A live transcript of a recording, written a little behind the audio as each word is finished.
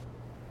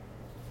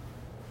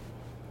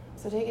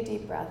So take a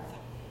deep breath.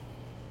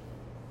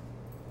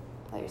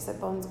 Let your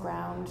sit bones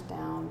ground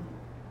down.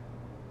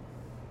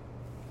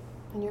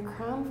 And your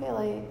crown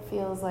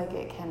feels like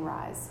it can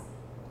rise.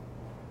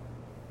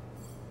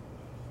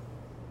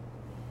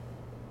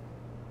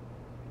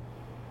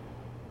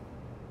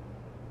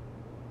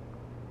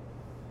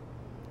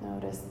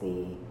 Notice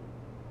the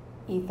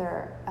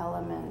ether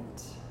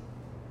element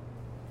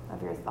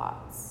of your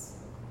thoughts.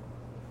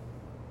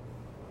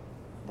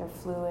 They're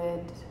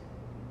fluid,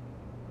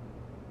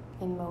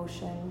 in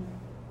motion.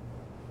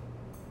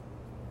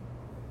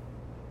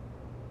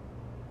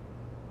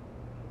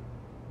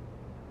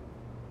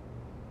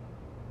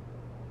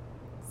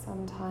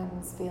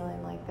 Sometimes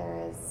feeling like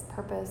there is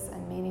purpose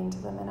and meaning to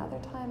them, and other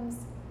times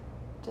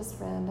just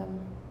random.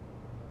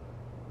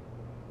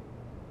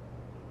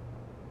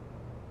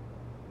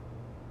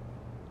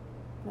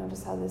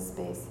 Notice how this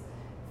space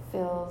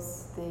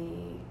fills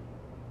the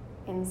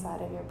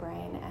inside of your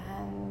brain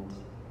and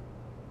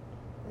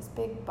this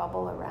big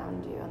bubble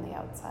around you on the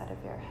outside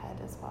of your head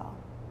as well.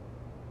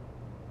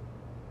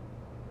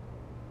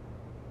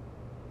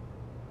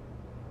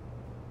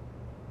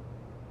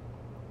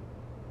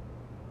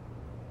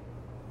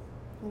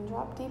 And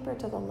drop deeper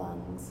to the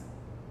lungs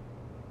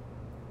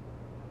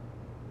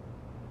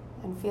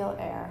and feel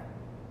air.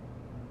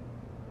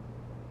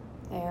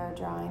 Air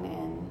drawing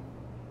in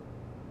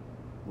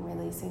and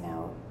releasing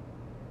out.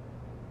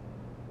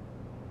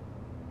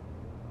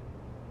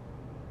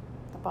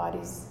 The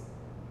body's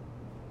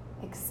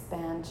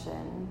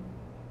expansion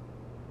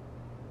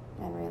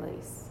and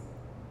release.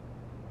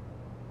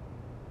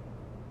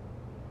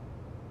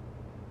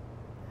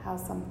 How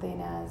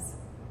something as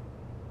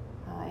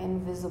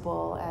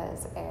invisible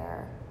as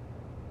air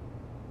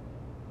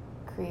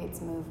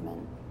creates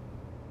movement.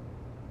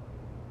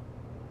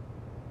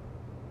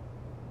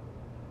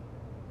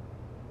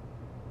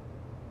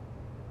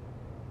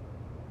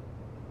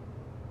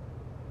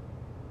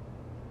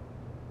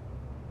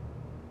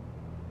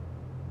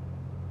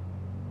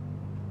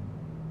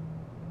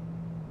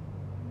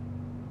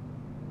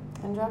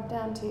 And drop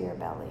down to your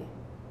belly.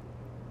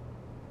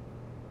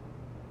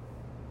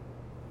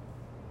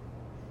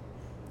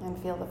 And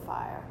feel the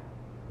fire.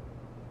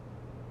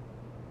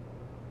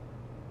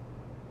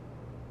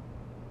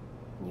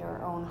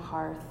 Your own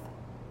hearth.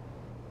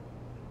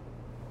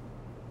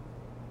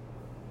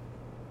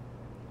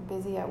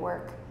 Busy at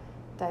work,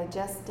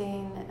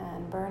 digesting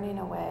and burning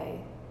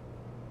away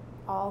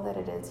all that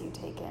it is you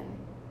take in.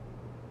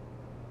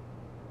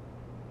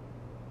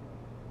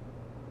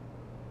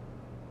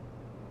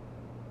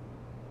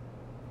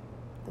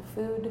 The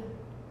food,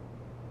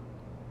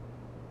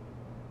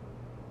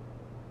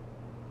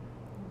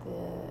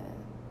 the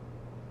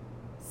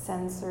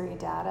sensory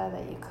data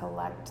that you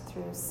collect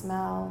through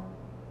smell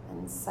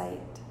and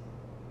sight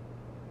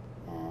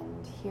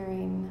and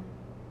hearing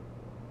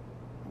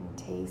and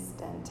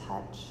taste and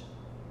touch,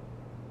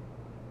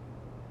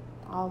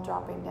 all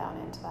dropping down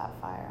into that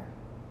fire.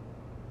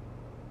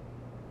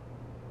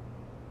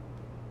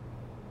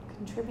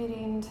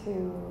 Contributing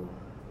to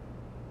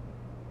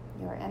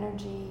your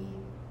energy,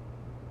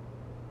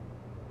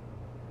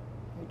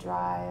 your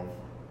drive,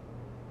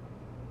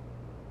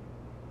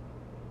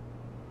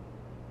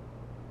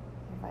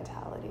 your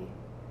vitality.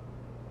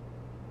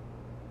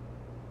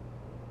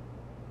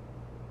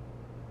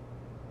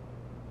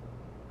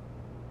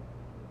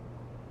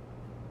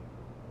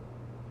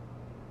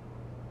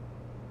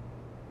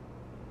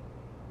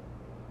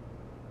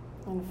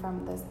 And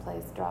from this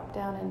place, drop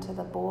down into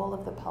the bowl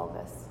of the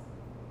pelvis,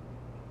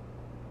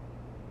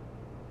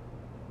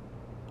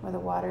 where the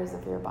waters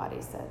of your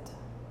body sit.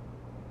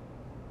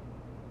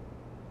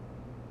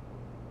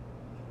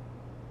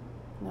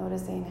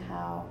 Noticing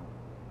how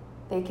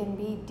they can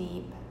be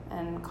deep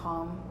and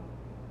calm,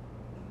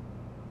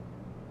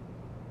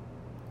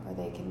 or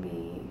they can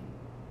be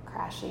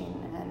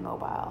crashing and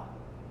mobile.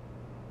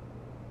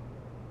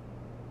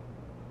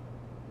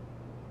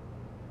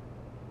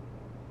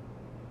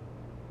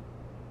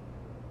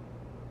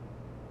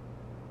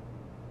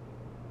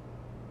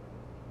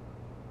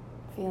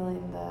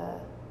 Feeling the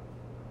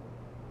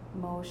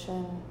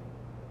motion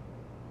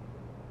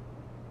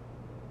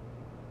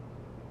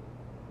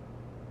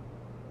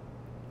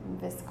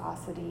and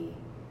viscosity,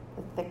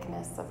 the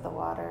thickness of the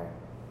water,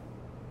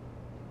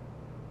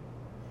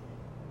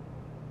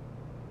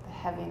 the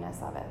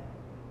heaviness of it.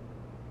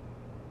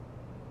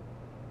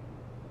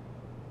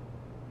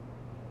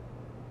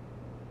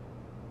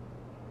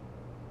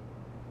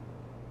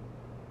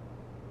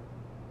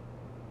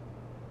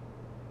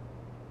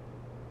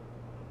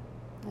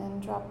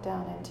 And drop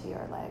down into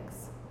your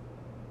legs,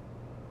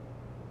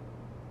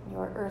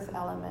 your earth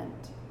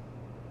element,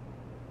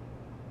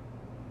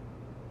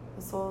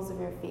 the soles of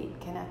your feet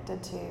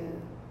connected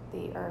to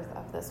the earth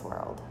of this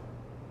world,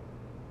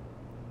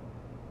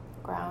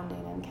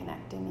 grounding and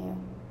connecting you.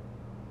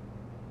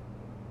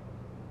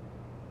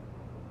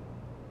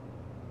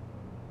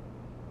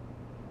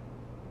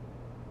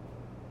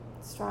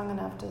 Strong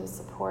enough to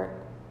support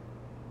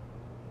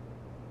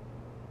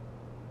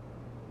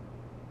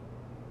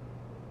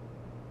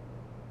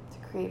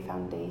create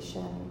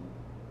foundation,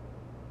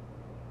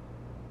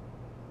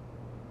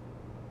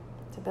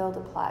 to build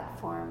a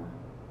platform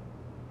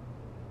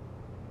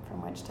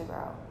from which to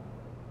grow.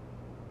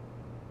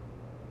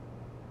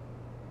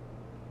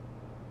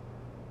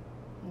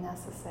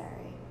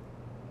 Necessary,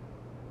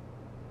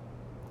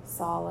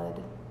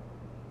 solid,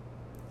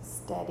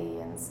 steady,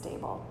 and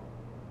stable.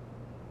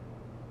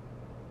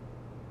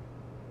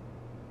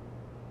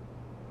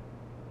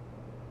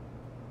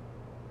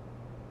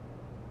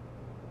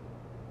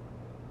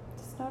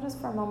 Just notice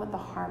for a moment the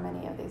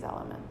harmony of these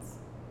elements.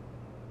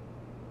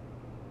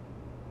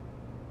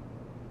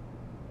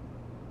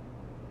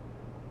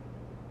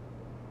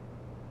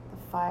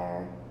 The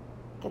fire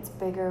gets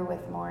bigger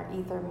with more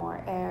ether,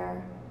 more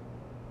air.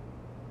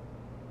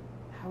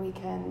 How we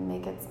can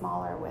make it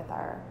smaller with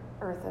our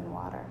earth and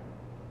water.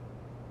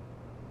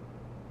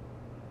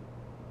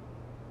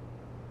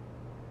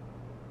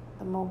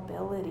 The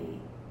mobility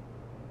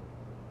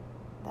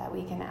that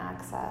we can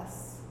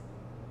access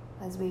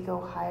as we go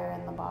higher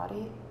in the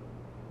body.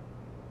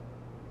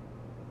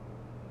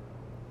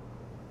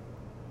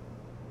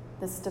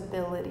 The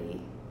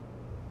stability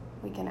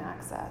we can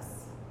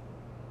access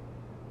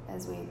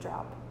as we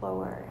drop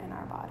lower in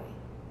our body.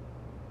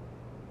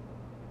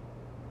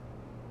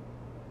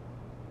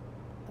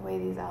 The way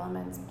these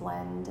elements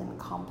blend and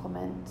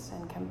complement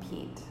and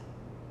compete,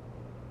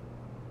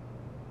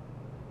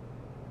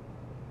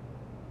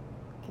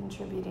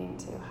 contributing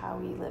to how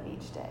we live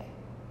each day.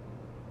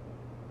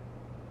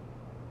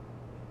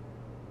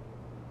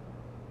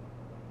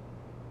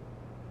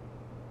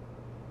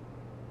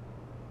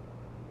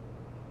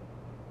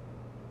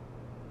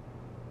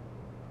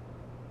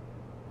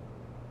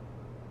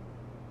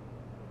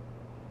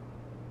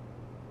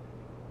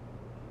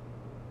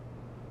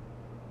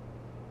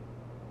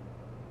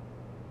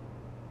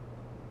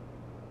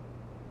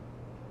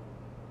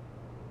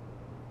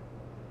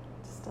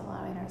 Just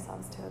allowing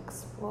ourselves to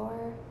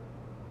explore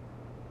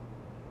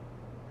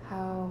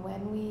how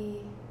when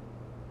we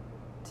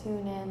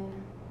tune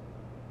in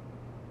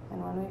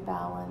and when we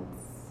balance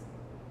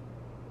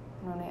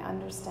and when we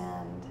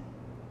understand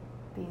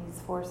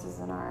these forces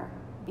in our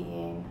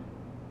being,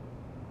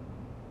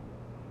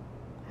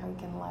 how we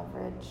can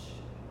leverage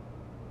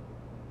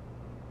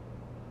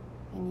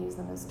and use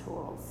them as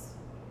tools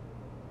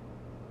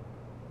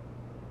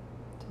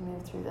to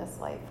move through this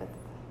life with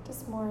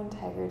just more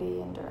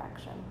integrity and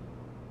direction.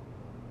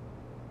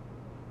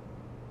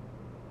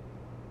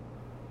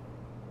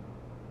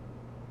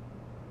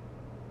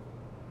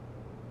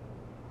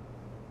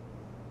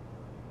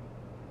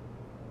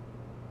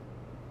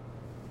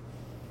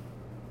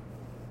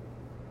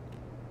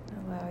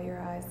 Allow your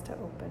eyes to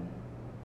open.